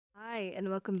And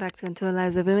welcome back to Until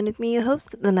Lives of Women with me, your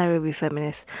host, the Nairobi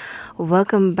Feminist.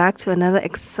 Welcome back to another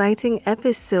exciting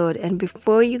episode. And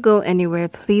before you go anywhere,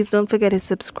 please don't forget to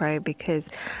subscribe because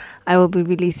I will be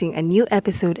releasing a new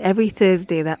episode every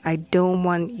Thursday that I don't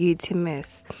want you to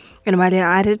miss. And while you're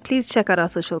at it, please check out our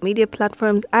social media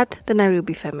platforms at the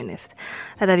Nairobi Feminist.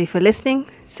 I love you for listening,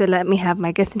 so let me have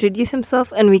my guest introduce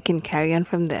himself and we can carry on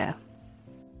from there.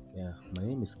 Yeah, my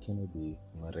name is Kennedy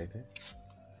Marete,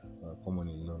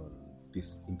 commonly known on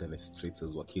these internet streets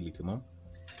as Wakili Timam.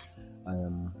 I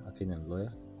am a Kenyan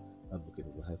lawyer, advocate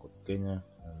of the High Court of Kenya,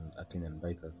 and a Kenyan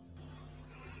biker,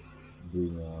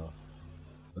 doing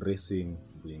racing,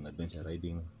 doing adventure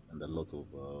riding, and a lot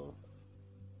of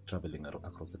traveling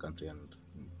across the country and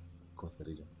across the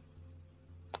region.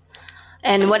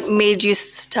 And what made you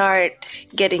start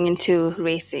getting into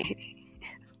racing?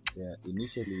 Yeah,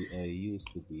 initially I used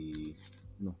to be,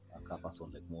 a car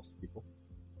person like most people.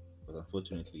 But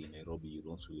unfortunately, in Nairobi, you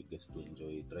don't really get to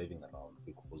enjoy driving around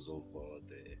because of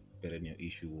the perennial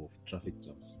issue of traffic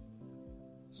jams.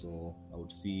 So I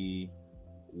would see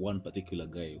one particular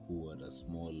guy who had a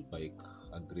small bike,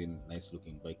 a green,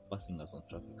 nice-looking bike, passing us on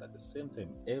traffic at the same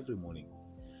time every morning.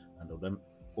 And I would then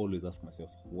always ask myself,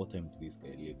 what time did this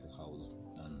guy leave the house?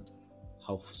 And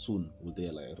how soon would they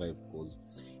arrive? Because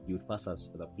he would pass us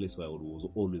at a place where I was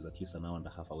always at least an hour and a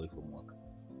half away from work.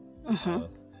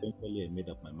 Eventually, I made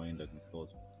up my mind and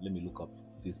thought, let me look up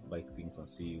these bike things and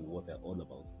see what they're all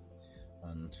about.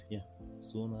 And yeah,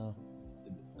 sooner,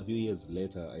 a few years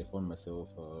later, I found myself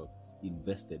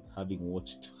invested, having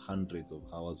watched hundreds of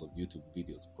hours of YouTube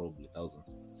videos, probably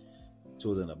thousands,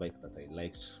 chosen a bike that I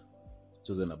liked,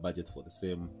 chosen a budget for the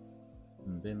same.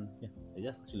 And then, I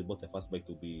just actually bought a fast bike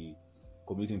to be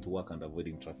commuting to work and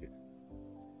avoiding traffic.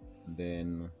 And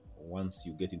then once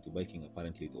you get into biking,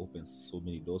 apparently it opens so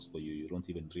many doors for you, you don't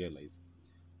even realize.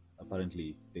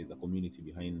 Apparently, there's a community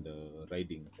behind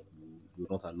riding. You're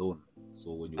not alone.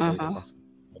 So when you buy the first,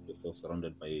 you find yourself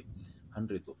surrounded by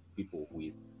hundreds of people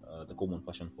with the common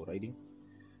passion for riding.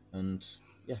 And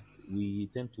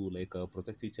we tend to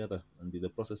protect each other. And in the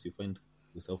process, you find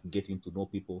yourself getting to know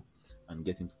people and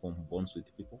getting to form bonds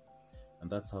with people. And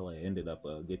that's how I ended up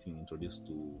getting introduced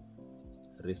to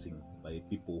racing by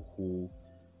people who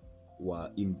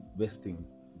were investing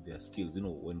their skills.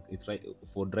 When it's right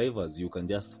for drivers, you can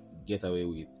just get away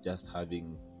with just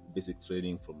having basic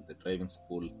training from the driving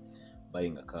school,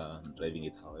 buying a car and driving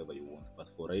it however you want. But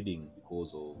for riding,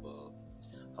 because of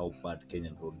how bad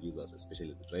Kenyan road users,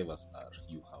 especially the drivers, are,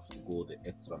 you have to go the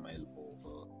extra mile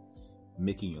of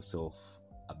making yourself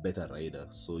a better rider.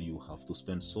 So you have to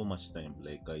spend so much time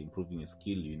improving your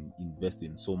skill. You invest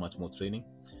in so much more training.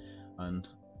 And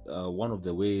one of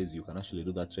the ways you can actually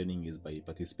do that training is by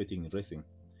participating in racing.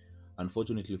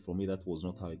 Unfortunately for me, that was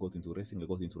not how I got into racing. I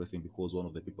got into racing because one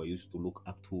of the people I used to look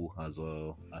up to as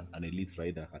an elite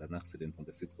rider had an accident on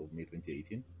the 6th of May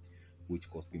 2018, which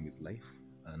cost him his life.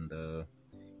 And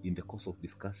in the course of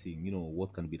discussing,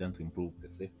 what can be done to improve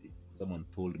the safety, someone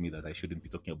told me that I shouldn't be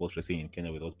talking about racing in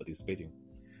Kenya without participating.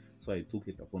 So I took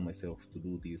it upon myself to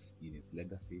do this in its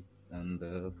legacy.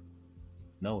 And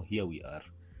now here we are,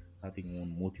 having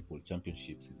won multiple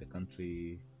championships in the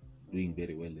country, doing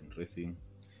very well in racing.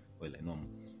 Well, I know I'm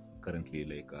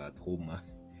currently at home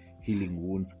healing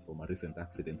wounds from a recent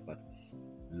accident, but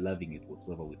loving it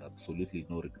whatsoever with absolutely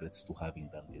no regrets to having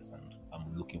done this. And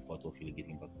I'm looking forward to actually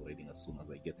getting back to riding as soon as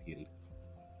I get healed.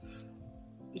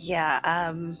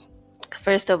 Yeah,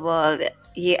 first of all,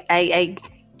 I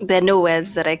there are no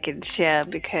words that I can share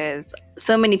because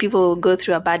so many people will go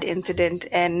through a bad incident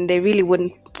and they really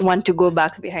wouldn't want to go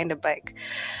back behind a bike.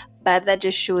 But that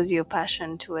just shows your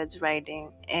passion towards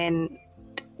riding. And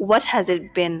what has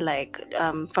it been like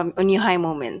from on your high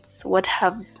moments? What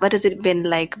has it been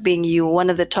like being you, one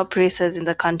of the top racers in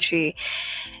the country,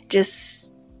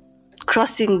 just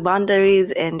crossing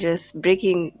boundaries and just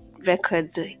breaking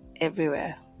records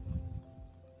everywhere?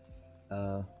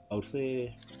 I would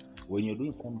say when you're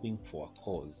doing something for a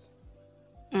cause,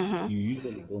 you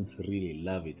usually don't really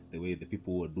love it the way the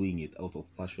people who are doing it out of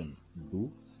passion do.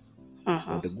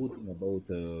 But the good thing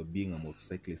about being a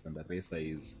motorcyclist and a racer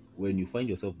is when you find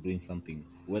yourself doing something,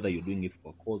 whether you're doing it for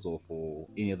a cause or for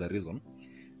any other reason,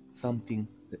 something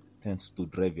tends to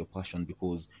drive your passion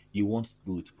because you want to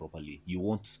do it properly. You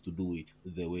want to do it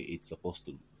the way it's supposed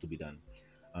to be done.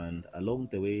 And along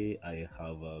the way, I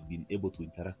have been able to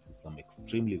interact with some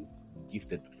extremely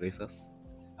gifted racers.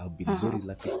 I've been very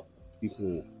lucky.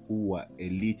 People who are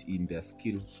elite in their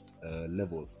skill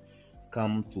levels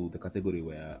come to the category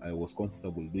where I was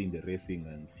comfortable doing the racing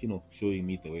and showing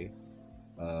me the way.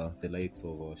 The likes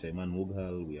of Shaiman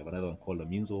Mughal, we have another one called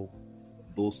Aminzo,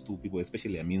 those two people,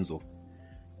 especially a means of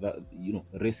that,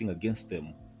 racing against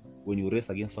them. When you race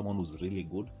against someone who's really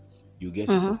good, you get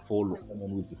to follow someone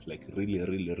who's like really,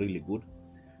 really, really good,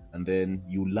 and then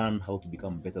you learn how to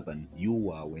become better than you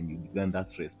were when you began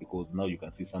that race, because now you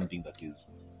can see something that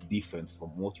is different from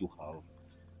what you have.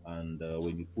 And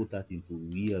when you put that into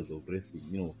years of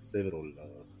racing, several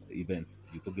events,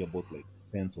 you're talking about like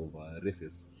tens of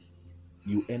races,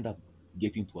 you end up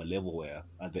getting to a level where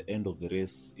at the end of the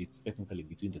race, it's technically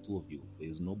between the two of you.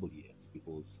 There's nobody else,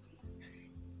 because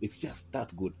it's just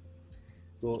that good.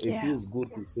 So it feels good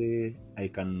to say I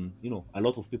can, a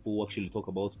lot of people who actually talk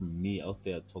about me out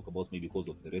there talk about me because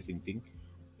of the racing thing,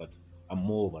 but I'm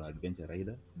more of an adventure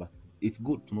rider. But it's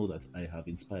good to know that I have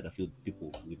inspired a few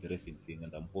people with the racing thing,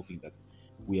 and I'm hoping that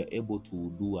we are able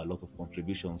to do a lot of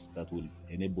contributions that will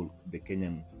enable the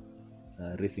Kenyan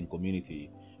racing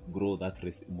community grow that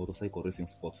motorcycle racing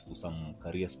sport to some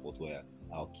career sport where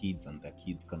our kids and their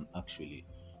kids can actually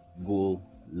go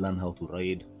learn how to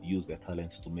ride, use their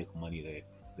talent to make money, like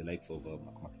the likes of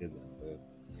Mark Marquez and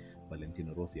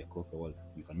Valentino Rossi across the world.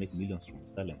 You can make millions from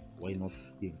your talent. Why not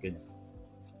here in Kenya?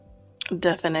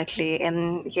 Definitely.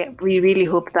 And yeah, we really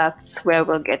hope that's where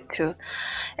we'll get to.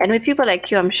 And with people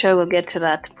like you, I'm sure we'll get to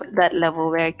that level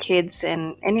where kids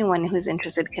and anyone who's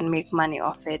interested can make money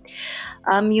off it.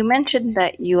 You mentioned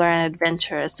that you are an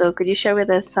adventurer. So could you share with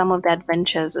us some of the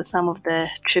adventures or some of the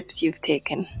trips you've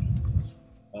taken?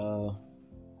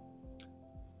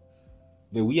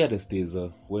 The weirdest is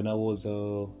when I was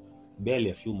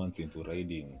barely a few months into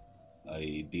riding,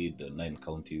 I did 9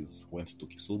 counties, went to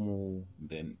Kisumu,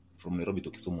 then from Nairobi to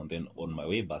Kisumu, and then on my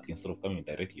way back, instead of coming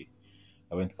directly,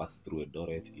 I went back through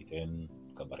Eldoret, Iten,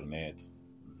 Kabarnet,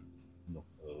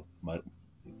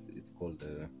 it's called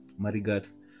Marigat,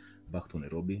 back to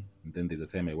Nairobi. And then there's a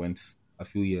time I went a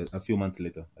few months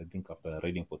later, I think after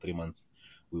riding for 3 months,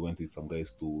 we went with some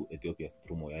guys to Ethiopia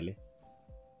through Moyale.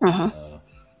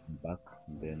 Back.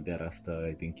 And then thereafter,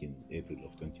 I think in April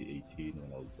of 2018,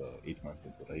 when I was 8 months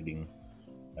into riding,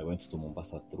 I went to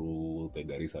Mombasa through the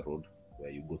Garissa Road, where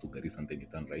you go to Garissa and then you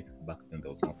turn right. Back then, there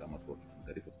was not a road from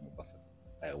Garissa to Mombasa.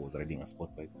 I was riding a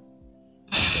sport bike,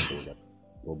 and then there was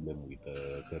a problem with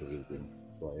terrorism,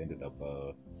 so I ended up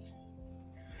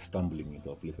stumbling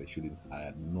into a place I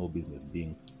had no business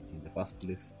being in the first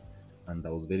place. And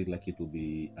I was very lucky to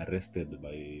be arrested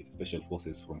by special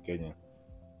forces from Kenya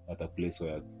at a place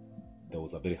where there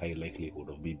was a very high likelihood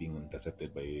of me being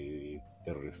intercepted by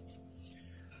terrorists.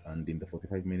 And in the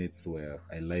 45 minutes where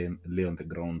I lay on the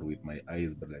ground with my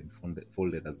eyes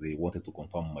folded as they wanted to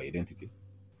confirm my identity,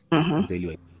 I can tell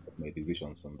you my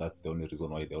decisions, and that's the only reason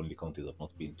why the only counties I've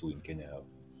not been to in Kenya are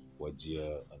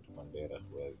Wajir and Mandera,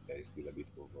 where there is still a bit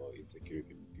of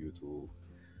insecurity due to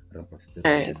rampant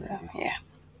terrorism.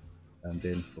 And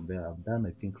then from there, I've done,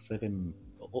 I think, 7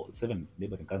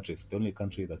 neighboring countries. The only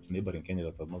country that's neighboring Kenya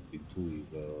that I've not been to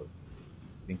is,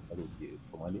 I think that would be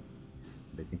Somalia.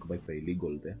 And I think bikes are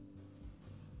illegal there.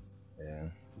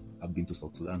 I've been to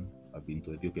South Sudan. I've been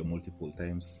to Ethiopia multiple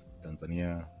times,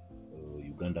 Tanzania,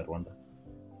 Uganda, Rwanda.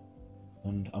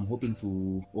 And I'm hoping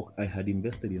to. I had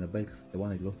invested in a bike, the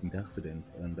one I lost in the accident,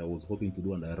 and I was hoping to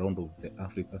do around the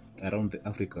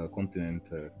Africa continent,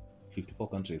 54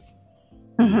 countries.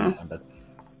 And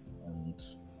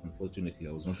unfortunately,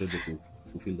 I was not able to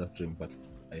fulfill that dream, but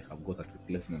I have got a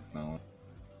replacement now.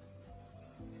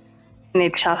 And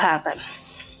it shall happen.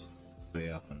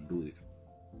 I can do it.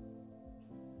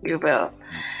 You will.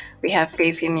 We have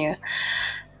faith in you.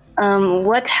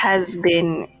 What has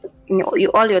been,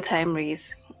 all your time,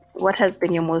 Reese, what has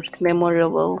been your most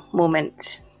memorable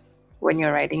moment when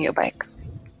you're riding your bike?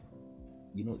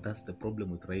 That's the problem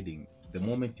with riding. The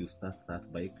moment you start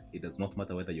that bike, it does not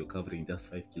matter whether you're covering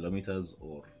just 5 kilometers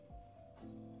or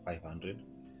 500.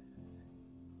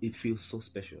 It feels so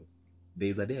special.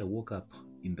 There's a day I woke up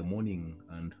in the morning,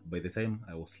 and by the time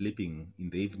I was sleeping in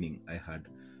the evening, I had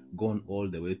gone all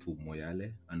the way to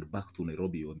Moyale and back to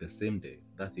Nairobi on the same day.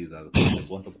 That is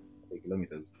almost 1,000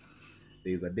 kilometers.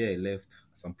 There's a day I left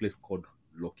some place called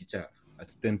Lokicha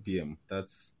at 10 p.m.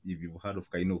 That's, if you've heard of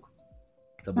Kainuk,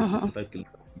 it's about 65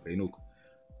 kilometers from Kainuk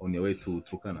on your way to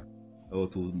Turkana or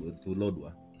to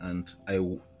Lodwar. And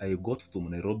I got to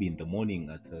Nairobi in the morning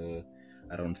at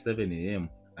around 7 a.m.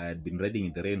 I had been riding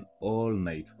in the rain all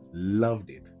night. Loved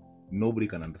it. Nobody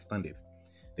can understand it.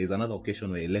 There's another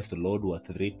occasion where I left Lodwar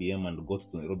at 3 p.m. and got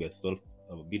to Nairobi at 12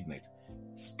 midnight.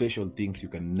 Special things you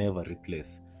can never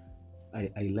replace.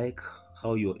 I like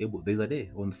how you're able. There's a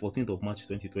day on the 14th of March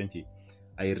 2020,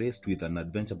 I raced with an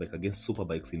adventure bike against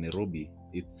superbikes in Nairobi.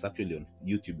 It's actually on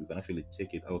YouTube. You can actually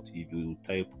check it out if you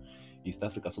type East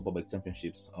Africa Superbike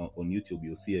Championships on YouTube,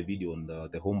 you'll see a video on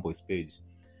the Homeboys page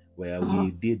where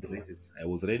we did races. I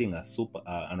was riding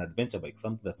an adventure bike,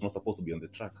 something that's not supposed to be on the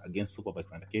track, against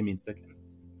superbikes, and I came in second.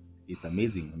 It's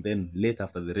amazing. And then late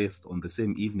after the race, on the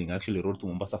same evening, I actually rode to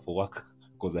Mombasa for work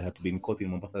because I had to be in court in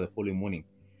Mombasa the following morning.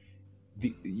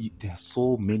 There are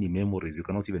so many memories, you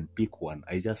cannot even pick one.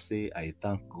 I just say I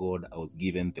thank God I was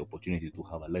given the opportunity to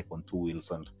have a life on two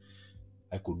wheels, and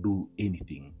I could do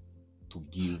anything to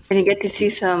give. And you get to see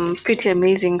some pretty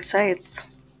amazing sights.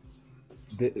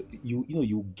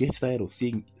 You get tired of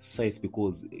seeing sights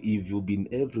because if you've been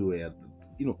everywhere,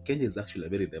 Kenya is actually a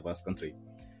very diverse country.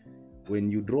 When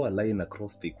you draw a line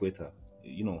across the equator,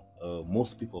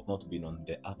 most people have not been on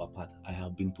the upper part. I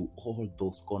have been to all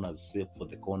those corners, save for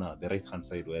the corner, the right-hand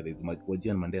side where there's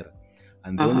Wajir and Mandera.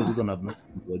 And the only reason I've not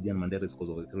been to Wajir and Mandera is because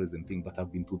of the tourism thing, but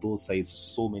I've been to those sides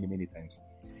so many, many times.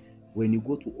 When you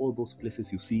go to all those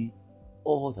places, you see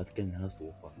all that Kenya has to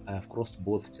offer. I have crossed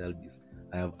both Chalbis.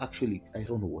 I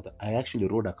actually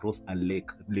rode across a lake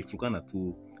Turkana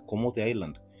to Komote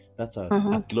Island. That's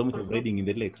a kilometer of riding in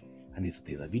the lake. And there's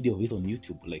a video of it on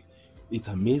YouTube. Like, it's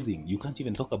amazing. You can't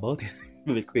even talk about it.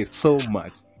 Like, there's so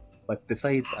much. But the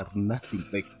sides are nothing.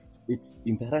 Like, it's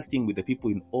interacting with the people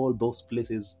in all those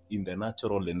places in the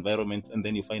natural environment. And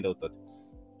then you find out that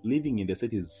living in the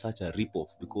city is such a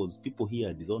rip-off because people here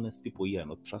are dishonest, people here are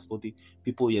not trustworthy,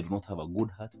 people here do not have a good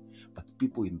heart, but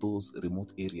people in those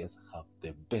remote areas have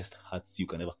the best hearts you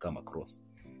can ever come across.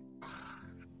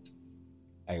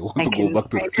 I want to go back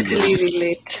to the city.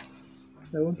 Relate.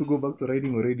 I want to go back to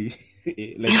riding already.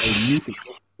 Like, I miss it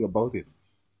about it.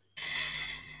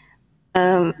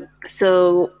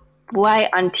 So why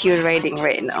aren't you riding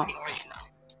right now?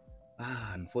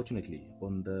 Unfortunately,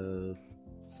 on the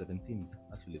 17th,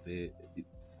 actually,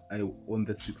 on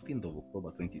the 16th of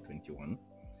October 2021,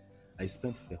 I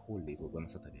spent the whole day, it was on a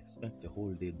Saturday, I spent the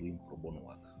whole day doing pro bono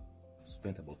work.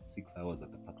 Spent about 6 hours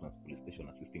at the Parklands police station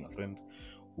assisting a friend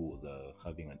who was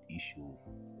having an issue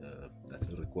that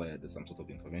required some sort of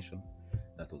intervention.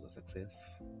 That was a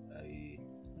success. I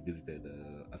visited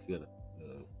a few other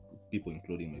people,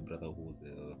 including my brother who was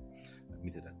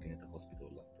admitted at Kenyatta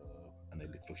Hospital after an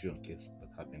electrocution case that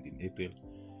happened in April.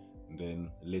 And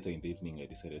then later in the evening, I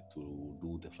decided to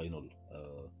do the final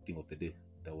thing of the day.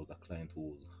 There was a client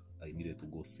who I needed to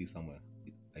go see somewhere.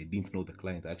 I didn't know the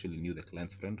client. I actually knew the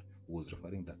client's friend who was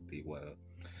referring that they were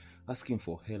asking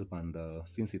for help. And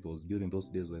since it was during those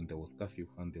days when there was curfew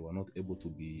and they were not able to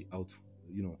be out,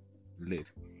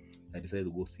 late, I decided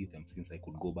to go see them since I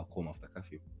could go back home after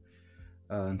curfew.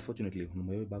 Unfortunately, on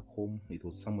my way back home, it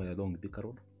was somewhere along Thika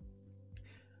Road.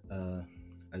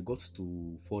 I got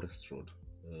to Forest Road,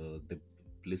 the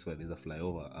place where there's a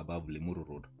flyover above Limuru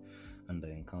Road, and I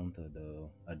encountered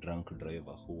a drunk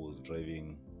driver who was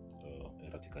driving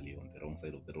erratically on the wrong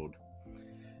side of the road.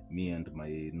 Me and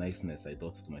my niceness, I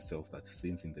thought to myself that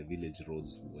since in the village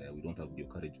roads where we don't have dual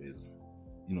carriageways,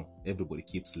 everybody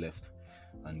keeps left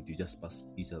and you just pass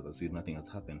each other as if nothing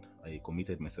has happened. I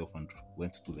committed myself and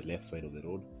went to the left side of the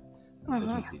road.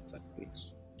 Unfortunately, it's a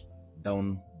bridge.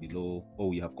 Down below,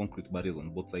 we have concrete barriers on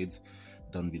both sides.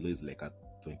 Down below is like a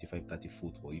 25-30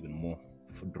 foot or even more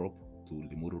drop to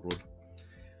Limuru Road.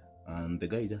 And the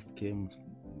guy just came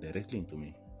directly into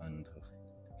me and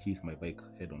hit my bike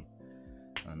head on.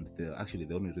 And actually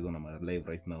the only reason I'm alive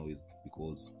right now is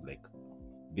because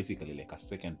basically a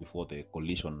second before the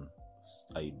collision,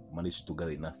 I managed to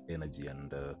gather enough energy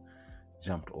and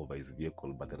jumped over his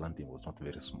vehicle, but the landing was not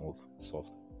very smooth,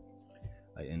 soft.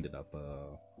 I ended up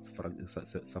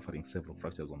suffering several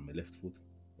fractures on my left foot,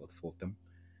 about 4 of them.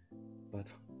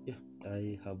 But yeah,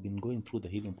 I have been going through the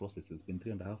healing process. It's been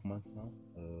 3.5 months now.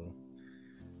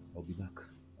 I'll be back.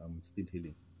 I'm still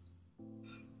healing.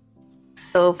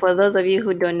 So for those of you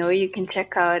who don't know, you can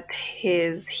check out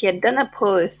he had done a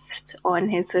post on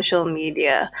his social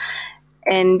media,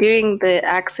 and during the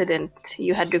accident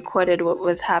you had recorded what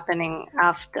was happening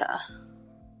after.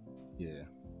 Yeah.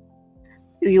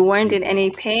 You weren't in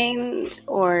any pain,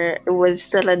 or it was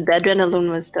still the adrenaline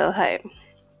was still high?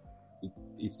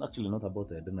 It's actually not about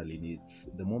the adrenaline. It's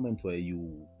the moment where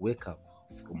you wake up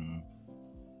from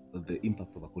the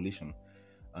impact of a collision,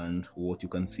 and what you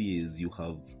can see is you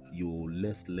have your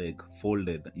left leg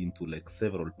folded into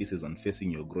several pieces and facing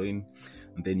your groin,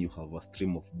 and then you have a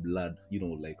stream of blood,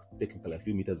 technically a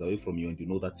few meters away from you,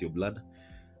 and that's your blood,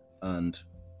 and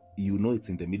it's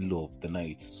in the middle of the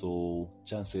night, so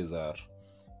chances are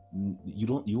you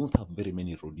won't have very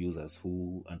many road users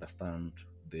who understand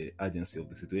the urgency of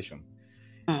the situation.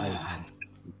 I had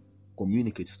to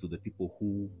communicate to the people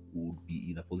who would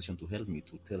be in a position to help me,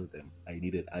 to tell them I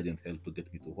needed urgent help to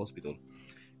get me to hospital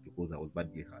because I was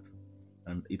badly hurt.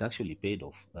 and it actually paid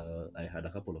off. I had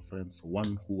a couple of friends,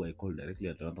 one who I called directly,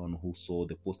 and another one who saw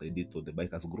the post I did to the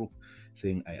bikers group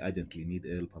saying I urgently need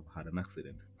help, I've had an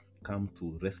accident, come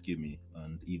to rescue me.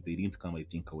 And if they didn't come, I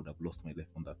think I would have lost my life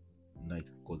on that night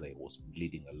because I was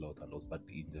bleeding a lot and I was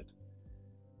badly injured.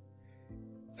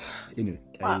 Anyway,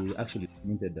 Wow. I actually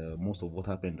documented most of what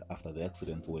happened after the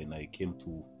accident. When I came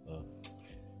to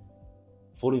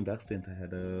following the accident, I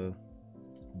had a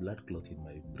blood clot in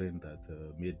my brain that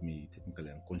made me technically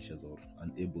unconscious or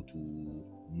unable to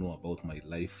know about my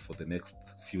life for the next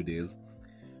few days.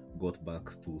 Got back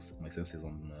to my senses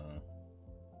on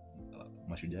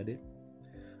Mashujaa Day,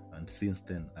 and since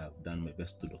then I've done my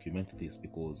best to document this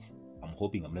because I'm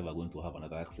hoping I'm never going to have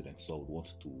another accident. So I would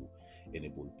want to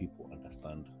enable people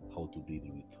understand how to deal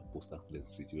with post-accident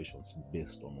situations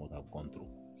based on what I've gone through.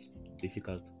 It's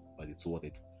difficult, but it's worth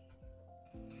it.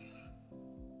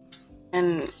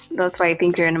 And that's why I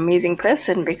think you're an amazing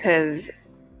person, because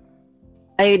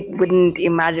I wouldn't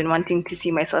imagine wanting to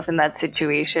see myself in that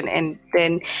situation. And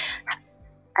then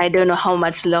I don't know how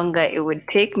much longer it would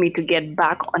take me to get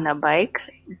back on a bike,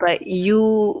 but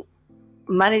you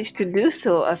managed to do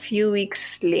so a few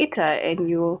weeks later, and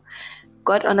you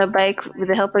got on a bike with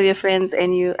the help of your friends,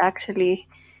 and you actually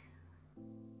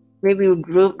maybe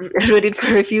rode it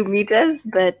for a few meters,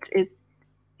 but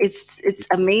it's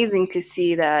amazing to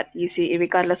see that, you see,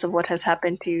 regardless of what has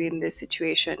happened to you in this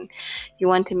situation, you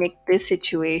want to make this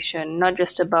situation not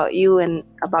just about you and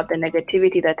about the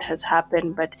negativity that has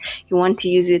happened, but you want to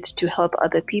use it to help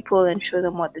other people and show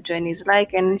them what the journey is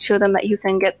like and show them that you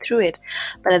can get through it.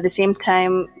 But at the same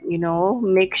time,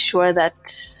 make sure that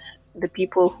the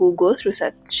people who go through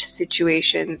such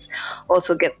situations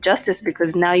also get justice,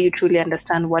 because now you truly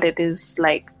understand what it is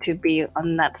like to be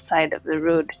on that side of the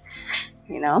road.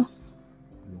 I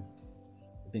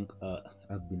think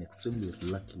I've been extremely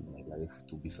lucky in my life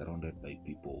to be surrounded by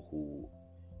people who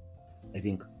I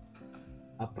think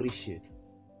appreciate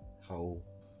how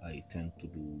I tend to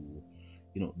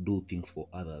do things for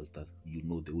others that they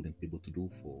wouldn't be able to do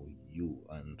for you.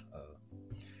 And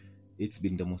it's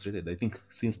been demonstrated. I think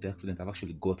since the accident, I've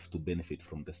actually got to benefit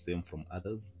from the same from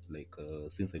others. Like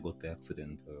since I got the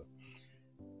accident,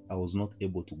 I was not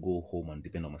able to go home and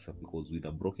depend on myself, because with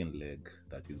a broken leg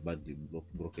that is badly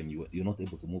broken, you're not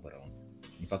able to move around.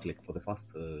 In fact, like for the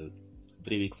first 3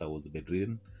 weeks, I was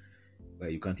bedridden, where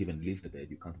you can't even leave the bed,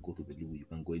 you can't go to the loo, you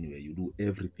can't go anywhere. You do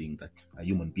everything that a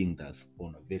human being does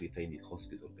on a very tiny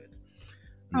hospital bed.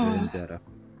 And then thereafter,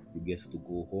 you get to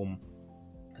go home.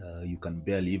 You can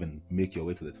barely even make your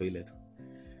way to the toilet.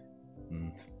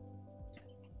 And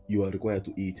you are required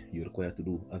to eat, you're required to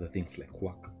do other things like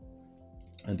work.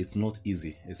 And it's not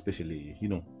easy, especially,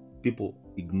 people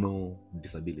ignore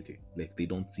disability. Like they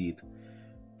don't see it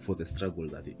for the struggle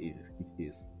that it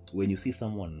is. When you see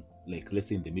someone, like let's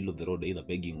say in the middle of the road, either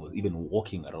begging or even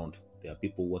walking around, there are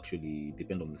people who actually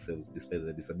depend on themselves despite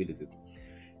their disabilities.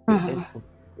 The effort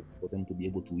for them to be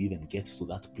able to even get to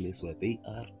that place where they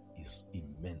are is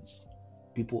immense.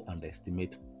 People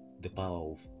underestimate the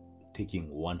power of taking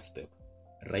one step.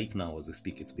 Right now, as I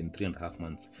speak, it's been 3.5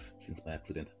 months since my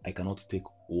accident. I cannot take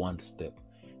one step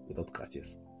without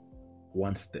crutches.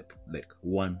 One step,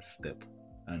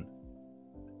 and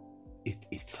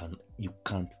you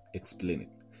can't explain it.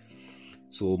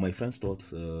 So my friends thought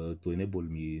to enable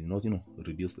me not,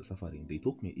 reduce the suffering, they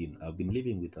took me in. I've been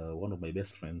living with one of my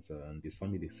best friends and his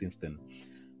family since then,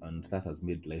 and that has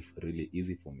made life really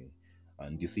easy for me.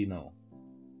 And you see now,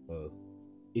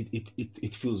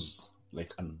 it feels like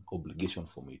an obligation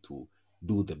for me to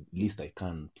do the least I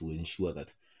can to ensure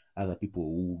that other people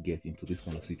who get into this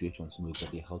kind of situations know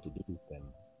exactly how to deal with them.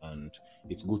 And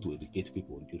it's good to educate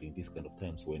people during these kind of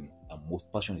times when I'm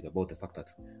most passionate about the fact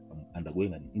that I'm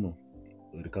undergoing an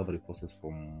recovery process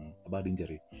from a bad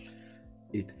injury.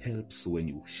 It helps when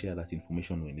you share that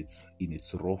information when it's in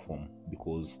its raw form,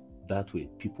 because that way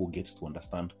people get to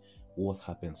understand what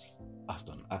happens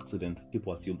after an accident.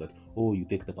 People assume that, you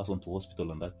take the person to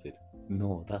hospital and that's it.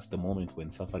 No, that's the moment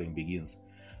when suffering begins.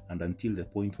 And until the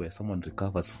point where someone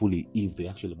recovers fully, if they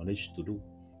actually manage to do,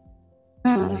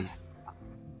 life is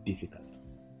difficult.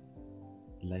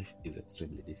 Life is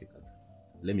extremely difficult.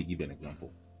 Let me give you an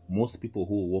example. Most people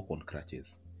who walk on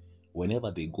crutches, whenever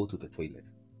they go to the toilet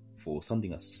for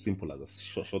something as simple as a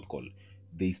short call,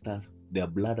 their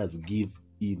bladders give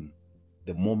in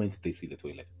the moment they see the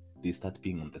toilet. They start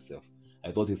peeing on themselves.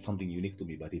 I thought it's something unique to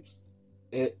me, but it's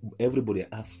everybody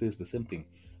else says the same thing.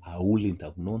 I wouldn't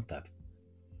have known that.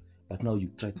 But now you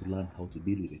try to learn how to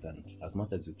deal with it, and as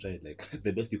much as you try, like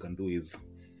the best you can do is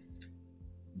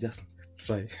just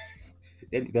try.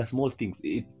 And there are small things.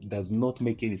 It does not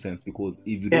make any sense, because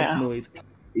if you don't know it,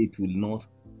 it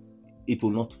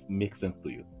will not make sense to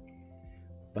you.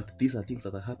 But these are things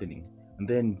that are happening. And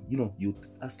then, you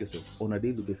ask yourself on a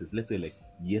daily basis, let's say like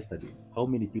yesterday, how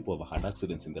many people have had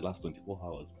accidents in the last 24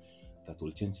 hours that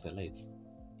will change their lives?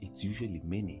 It's usually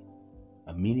many,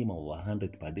 a minimum of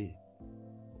 100 per day,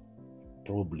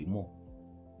 probably more.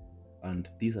 And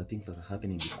these are things that are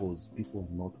happening because people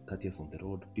are not courteous on the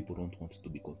road. People don't want to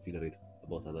be considerate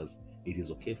about others. It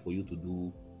is okay for you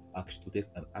to take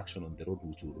an action on the road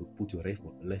which will put your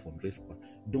life on risk, but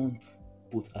don't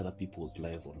put other people's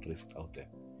lives on risk out there.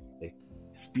 Like,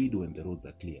 speed when the roads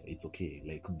are clear, it's okay.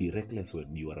 Like, be reckless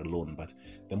when you are alone, but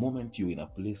the moment you're in a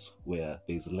place where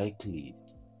there's likelihood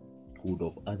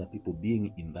of other people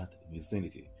being in that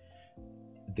vicinity,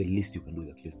 the least you can do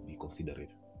is at least be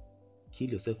considerate.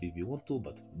 Kill yourself if you want to,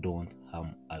 but don't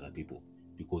harm other people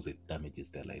because it damages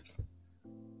their lives.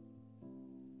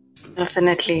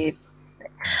 Definitely.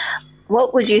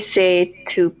 What would you say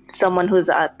to someone who's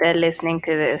out there listening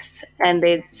to this and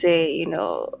they'd say,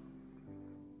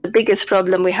 the biggest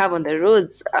problem we have on the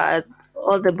roads are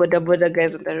all the Buddha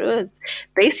guys on the roads.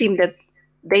 They seem that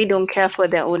they don't care for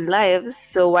their own lives,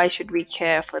 so why should we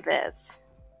care for theirs?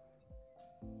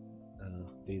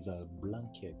 There's a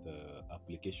blanket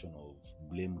application of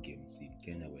blame games in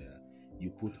Kenya where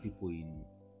you put people in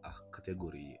a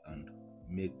category and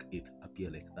make it appear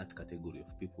like that category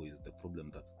of people is the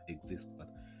problem that exists. But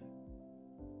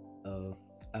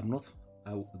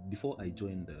before I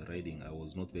joined riding, I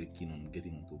was not very keen on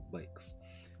getting into bikes.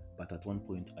 But at one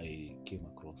point, I came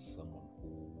across someone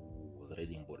who was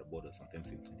riding border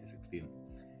sometimes in 2016.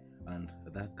 And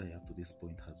that guy up to this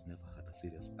point has never had a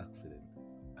serious accident.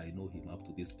 I know him up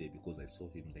to this day because I saw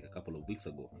him like a couple of weeks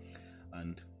ago.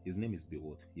 And his name is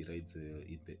Biwot. He rides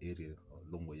in the area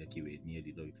along Wakili near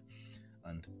Deloitte.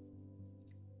 And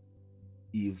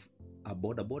if a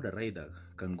border rider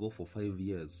can go for 5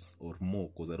 years or more,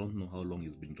 because I don't know how long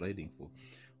he's been riding for,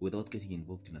 without getting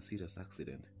involved in a serious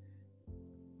accident,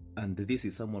 and this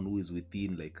is someone who is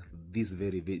within like these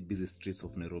very, very busy streets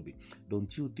of Nairobi,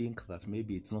 don't you think that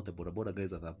maybe it's not the border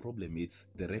guys that are a problem, it's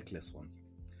the reckless ones?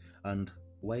 And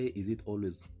why is it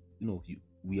always,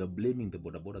 we are blaming the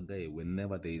border guy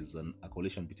whenever there is a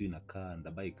collision between a car and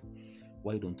a bike?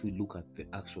 Why don't we look at the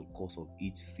actual cause of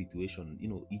each situation,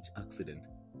 each accident,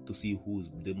 to see who's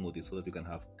blameworthy so that you can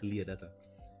have clear data?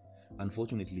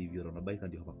 Unfortunately, if you're on a bike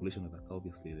and you have a collision with a car,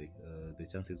 obviously the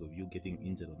chances of you getting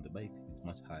injured on the bike is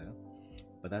much higher.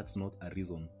 But that's not a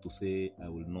reason to say I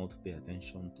will not pay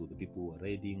attention to the people who are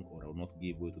riding, or I will not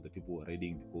give way to the people who are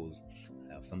riding because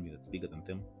I have something that's bigger than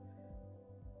them.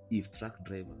 If truck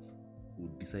drivers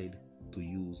would decide to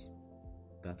use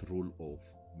that role of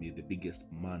may the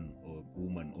biggest man or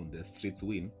woman on the streets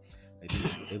win, I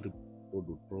think every road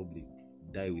would probably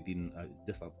die within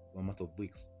just a matter of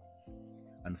weeks.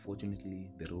 Unfortunately,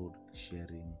 the road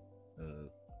sharing, the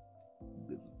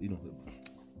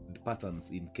patterns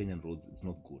in Kenyan roads is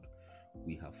not good.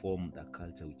 We have formed a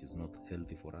culture which is not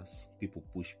healthy for us. People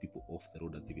push people off the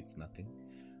road as if it's nothing,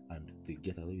 and they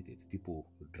get away with it. People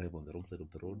drive on the wrong side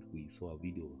of the road. We saw a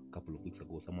video a couple of weeks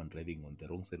ago, someone driving on the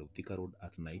wrong side of Thika Road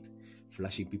at night,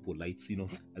 flashing people lights,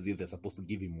 as if they're supposed to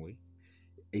give him away.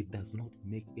 It does not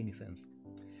make any sense.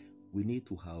 We need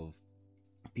to have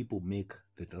people make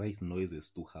the right noises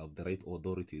to have the right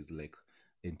authorities like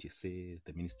NTSA,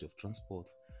 the Ministry of Transport,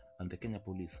 and the Kenya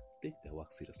Police take their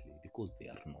work seriously, because they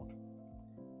are not.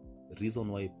 The reason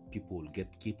why people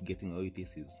keep getting away with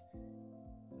this is,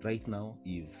 right now,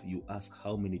 if you ask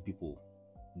how many people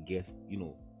get,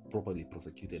 properly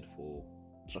prosecuted for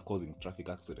causing traffic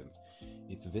accidents,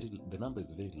 the number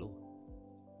is very low.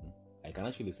 I can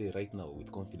actually say right now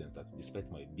with confidence that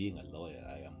despite my being a lawyer,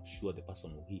 I am sure the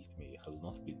person who hit me has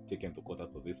not been taken to court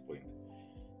up to this point.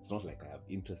 It's not like I have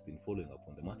interest in following up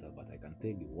on the matter, but I can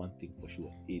tell you one thing for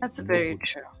sure. That's very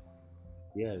true.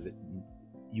 Yeah,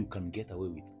 you can get away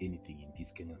with anything in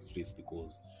these Kenyan streets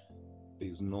because there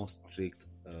is no strict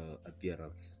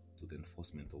adherence to the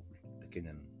enforcement of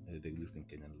the existing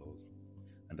Kenyan laws.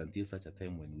 And until such a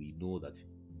time when we know that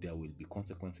there will be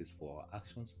consequences for our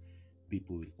actions,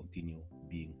 people will continue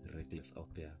being reckless out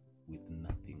there with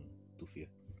nothing to fear.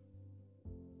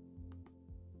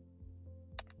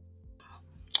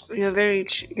 You're very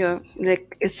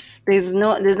like there's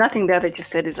nothing there that you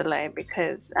said is a lie,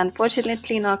 because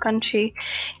unfortunately in our country,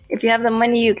 if you have the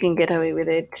money, you can get away with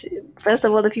it. First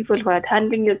of all, the people who are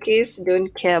handling your case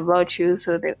don't care about you,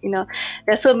 so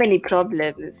there's so many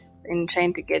problems in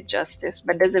trying to get justice,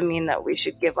 but doesn't mean that we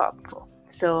should give up.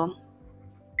 So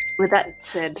with that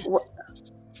said,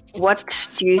 what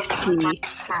do you see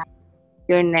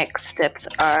your next steps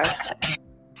are?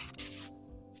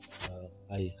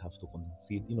 I have to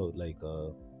concede,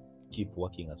 keep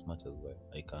working as much as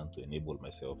I can to enable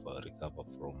myself recover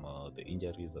from the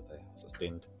injuries that I have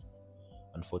sustained.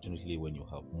 Unfortunately, when you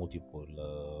have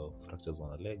multiple fractures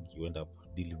on a leg, you end up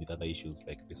dealing with other issues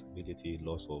like disability,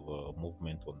 loss of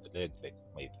movement on the leg. Like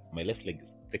my left leg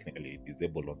is technically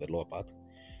disabled on the lower part.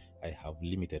 I have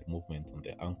limited movement on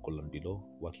the ankle and below,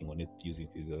 working on it using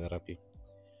physiotherapy.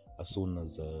 As soon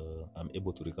as I'm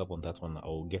able to recover on that one,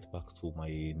 I'll get back to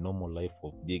my normal life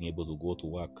of being able to go to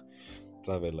work,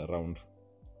 travel around,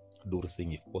 do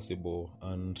racing if possible,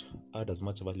 and add as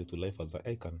much value to life as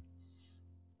I can.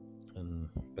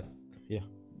 But yeah,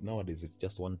 nowadays it's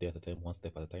just one day at a time, one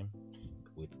step at a time,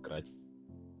 with crutch.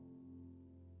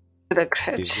 The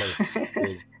crutch.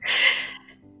 Because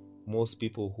most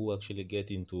people who actually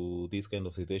get into these kind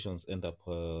of situations end up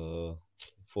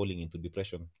falling into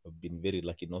depression. I've been very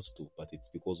lucky not to, but it's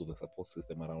because of the support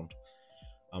system around.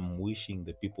 I'm wishing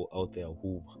the people out there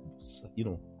who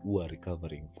are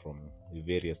recovering from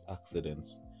various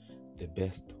accidents the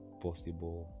best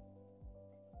possible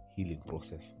healing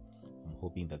process. I'm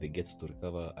hoping that they get to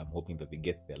recover. I'm hoping that they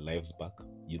get their lives back.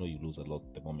 You lose a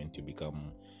lot the moment you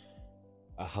become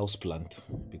a houseplant,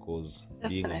 because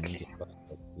being an injured person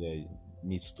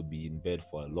needs to be in bed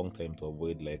for a long time to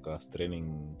avoid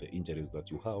straining the injuries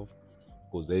that you have,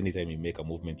 because anytime you make a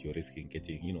movement you're risking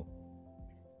getting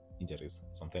injuries.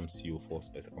 Sometimes you're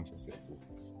forced by circumstances to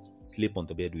sleep on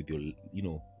the bed with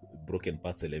your broken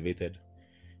parts elevated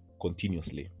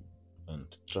continuously. And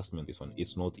trust me on this one,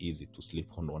 it's not easy to sleep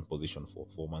on one position for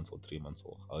 4 months or 3 months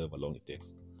or however long it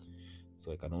takes.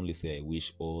 So I can only say I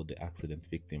wish all the accident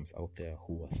victims out there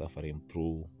who are suffering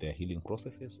through their healing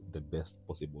processes the best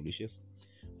possible wishes.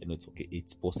 I know it's okay,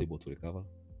 it's possible to recover.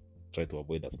 Try to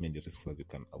avoid as many risks as you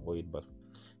can avoid, but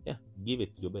yeah, give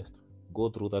it your best. Go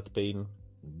through that pain,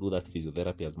 do that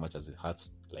physiotherapy as much as it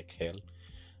hurts like hell,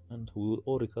 and we will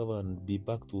all recover and be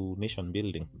back to nation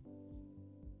building.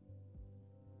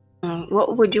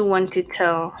 What would you want to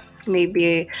tell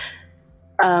maybe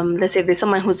let's say there's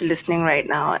someone who's listening right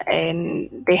now and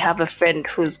they have a friend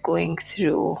who's going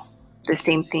through the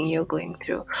same thing you're going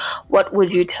through? What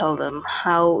would you tell them?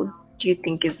 How do you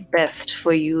think is best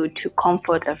for you to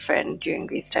comfort a friend during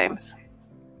these times?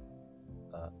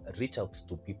 Reach out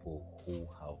to people who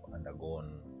have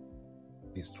undergone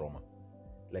this trauma.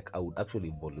 I would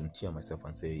actually volunteer myself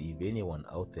and say, if anyone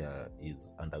out there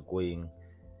is undergoing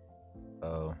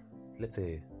let's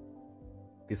say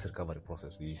this recovery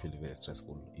process is usually very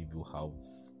stressful. If you have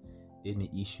any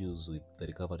issues with the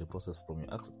recovery process from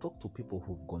your accident, talk to people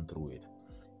who've gone through it.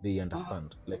 They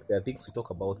understand. There are things we talk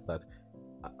about that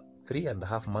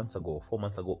 3.5 months ago, 4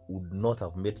 months ago would not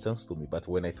have made sense to me. But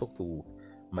when I talk to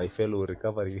my fellow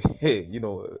recovery,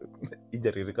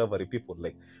 injury recovery people,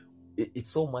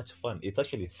 it's so much fun. It's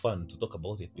actually fun to talk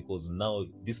about it because now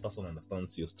this person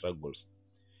understands your struggles.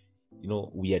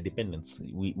 We are dependents.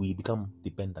 We become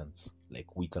dependents.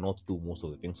 We cannot do most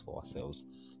of the things for ourselves.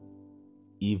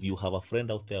 If you have a friend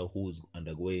out there who's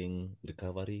undergoing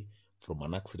recovery from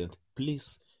an accident,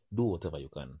 please do whatever you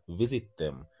can. Visit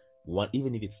them.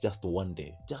 Even if it's just one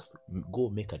day, just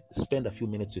go spend a few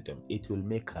minutes with them. It will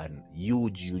make a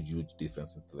huge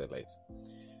difference into their lives.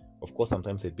 Of course,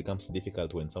 sometimes it becomes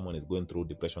difficult when someone is going through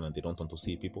depression and they don't want to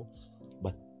see people,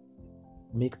 but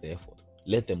make the effort.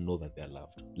 Let them know that they're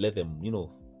loved. Let them,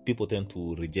 people tend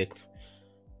to reject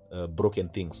broken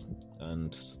things,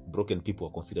 and broken people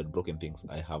are considered broken things.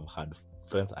 I have had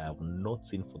friends I have not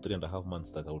seen for 3.5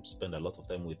 months that I would spend a lot of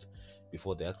time with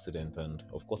before the accident. And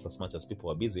of course, as much as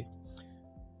people are busy,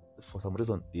 for some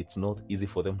reason, it's not easy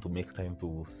for them to make time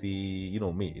to see,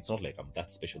 me. It's not like I'm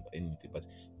that special by anything, but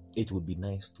it would be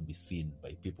nice to be seen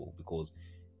by people, because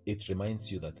it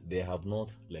reminds you that they have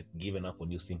not given up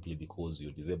on you simply because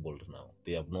you're disabled now.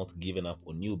 They have not given up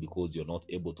on you because you're not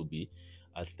able to be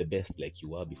at the best like you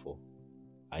were before.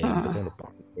 I am the kind of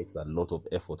person that makes a lot of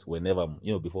effort whenever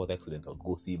before the accident. I'll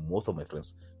go see most of my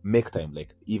friends, make time,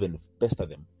 even pester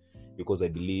them, because I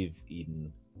believe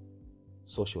in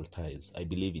social ties. I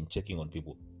believe in checking on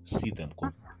people, see them,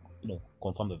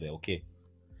 confirm that they're okay.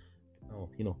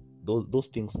 Those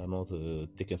things are not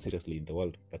taken seriously in the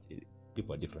world, but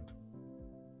people are different.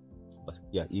 But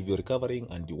yeah, if you're recovering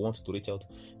and you want to reach out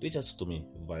to me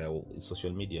via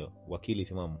social media, Wakili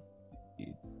Timam,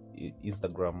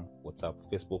 Instagram, WhatsApp,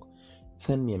 Facebook.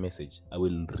 Send me a message. I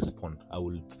will respond. I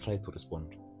will try to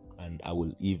respond, and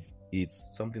if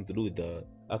it's something to do with the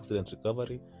accident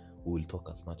recovery, we will talk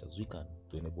as much as we can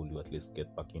to enable you at least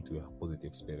get back into your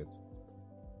positive spirits.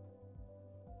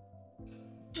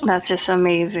 That's just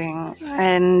amazing.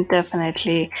 And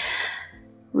definitely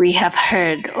we have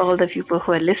heard all the people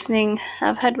who are listening.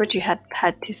 I've heard what you had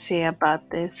to say about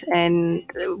this, and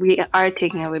we are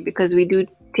taking away because we do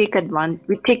take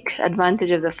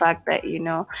advantage of the fact that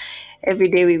every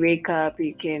day we wake up,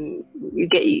 you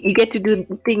get to do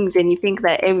things, and you think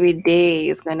that every day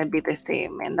is going to be the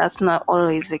same, and that's not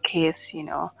always the case,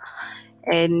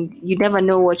 and you never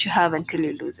know what you have until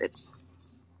you lose it.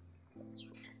 That's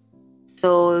true.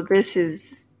 So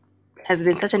has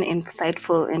been such an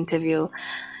insightful interview.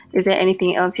 Is there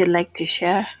anything else you'd like to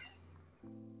share?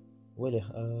 Well,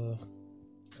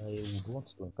 I would want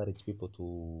to encourage people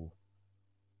to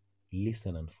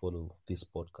listen and follow these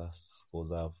podcasts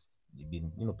because I've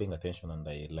been, paying attention, and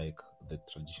I like the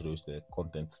traditional which the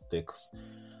content takes.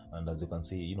 And as you can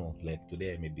see, like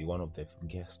today I may be one of the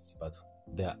guests, but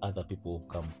there are other people who've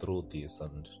come through this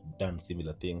and done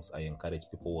similar things. I encourage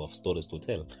people who have stories to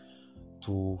tell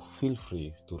to feel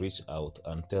free to reach out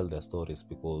and tell their stories,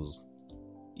 because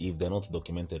if they're not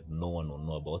documented, no one will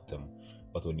know about them.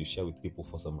 But when you share with people,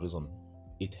 for some reason,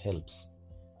 it helps.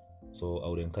 So I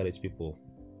would encourage people,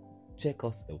 check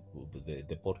out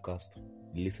the podcast,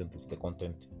 listen to the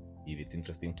content. If it's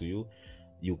interesting to you,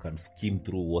 you can skim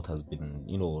through what has been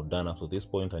done up to this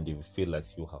point, and if you feel like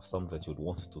you have something that you'd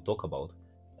want to talk about,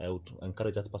 I would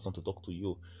encourage that person to talk to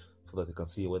you so that they can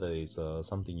see whether it's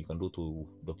something you can do to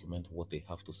document what they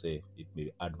have to say. It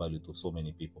may add value to so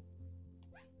many people.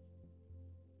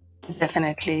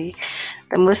 Definitely.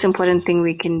 The most important thing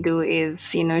we can do is,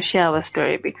 share our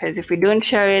story, because if we don't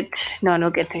share it, no one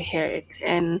will get to hear it.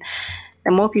 And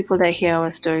the more people that hear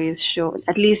our stories,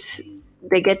 at least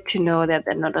they get to know that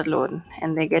they're not alone,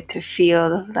 and they get to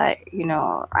feel that,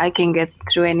 I can get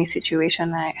through any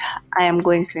situation I am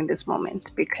going through in this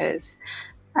moment, because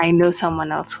I know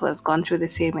someone else who has gone through the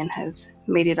same and has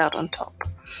made it out on top.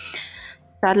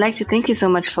 So I'd like to thank you so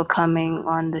much for coming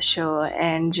on the show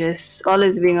and just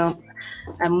always being a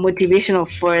motivational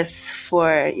force for,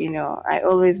 I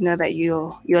always know that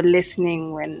you're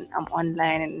listening when I'm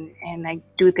online, and I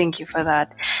do thank you for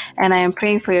that. And I am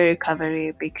praying for your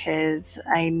recovery, because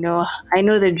I know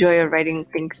the joy of writing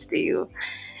things to you.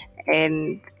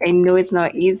 And I know it's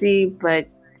not easy, but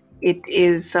it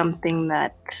is something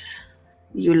that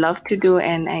you love to do.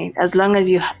 And as long as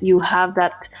you have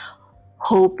that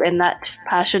hope and that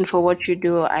passion for what you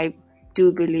do, I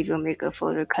do believe you'll make a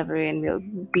full recovery and we'll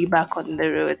be back on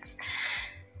the roads.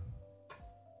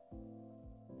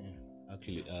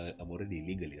 Actually, I'm already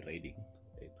legally riding.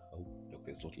 I hope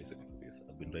doctors not listening to this.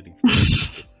 I've been riding for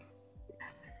 6 days.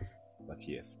 But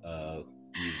yes,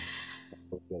 if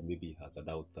doctor maybe has a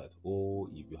doubt that,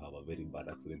 if you have a very bad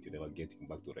accident, you're never getting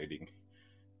back to riding,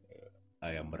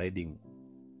 I am riding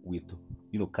with,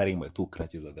 carrying my 2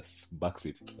 crutches at the back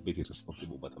seat. It's a bit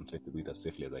irresponsible, but I'm trying to do it as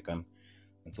safely as I can.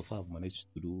 And so far, I've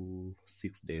managed to do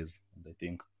 6 days, and I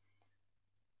think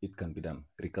it can be done.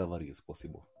 Recovery is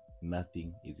possible.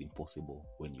 Nothing is impossible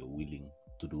when you're willing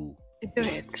to do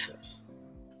it.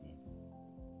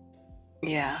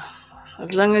 Yeah.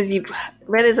 As long as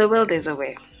where there's a will, there's a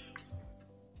way.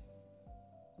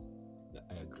 Yeah,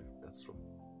 I agree. That's true.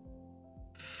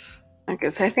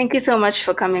 Okay, so thank you so much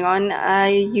for coming on.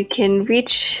 You can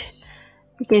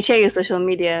share your social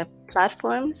media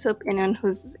platforms, so anyone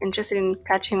who's interested in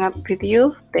catching up with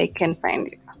you, they can find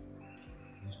you.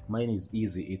 Mine is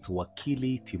easy. It's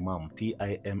Wakili Timam,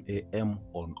 Timam,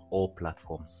 on all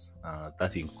platforms.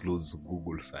 That includes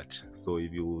Google search. So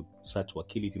if you search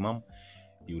Wakili Timam,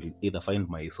 you will either find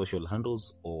my social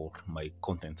handles or my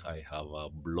content. I have a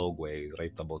blog where I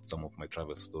write about some of my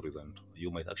travel stories, and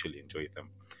you might actually enjoy them.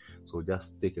 So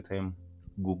just take your time,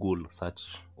 Google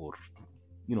search, or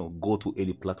go to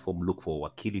any platform, look for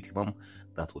Wakili Timam.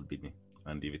 That would be me.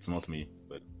 And if it's not me,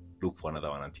 well, look for another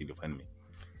one until you find me.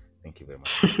 Thank you very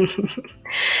much.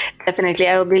 Definitely.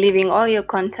 I will be leaving all your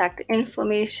contact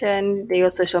information,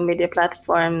 your social media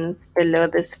platforms below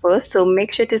this post. So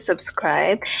make sure to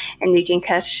subscribe, and you can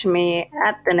catch me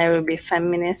at the Nairobi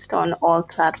Feminist on all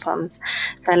platforms.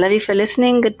 So I love you for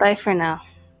listening. Goodbye for now.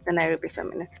 The Nairobi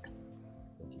Feminist.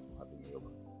 Thank you for having me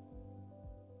over.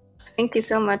 Thank you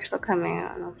so much for coming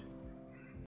on.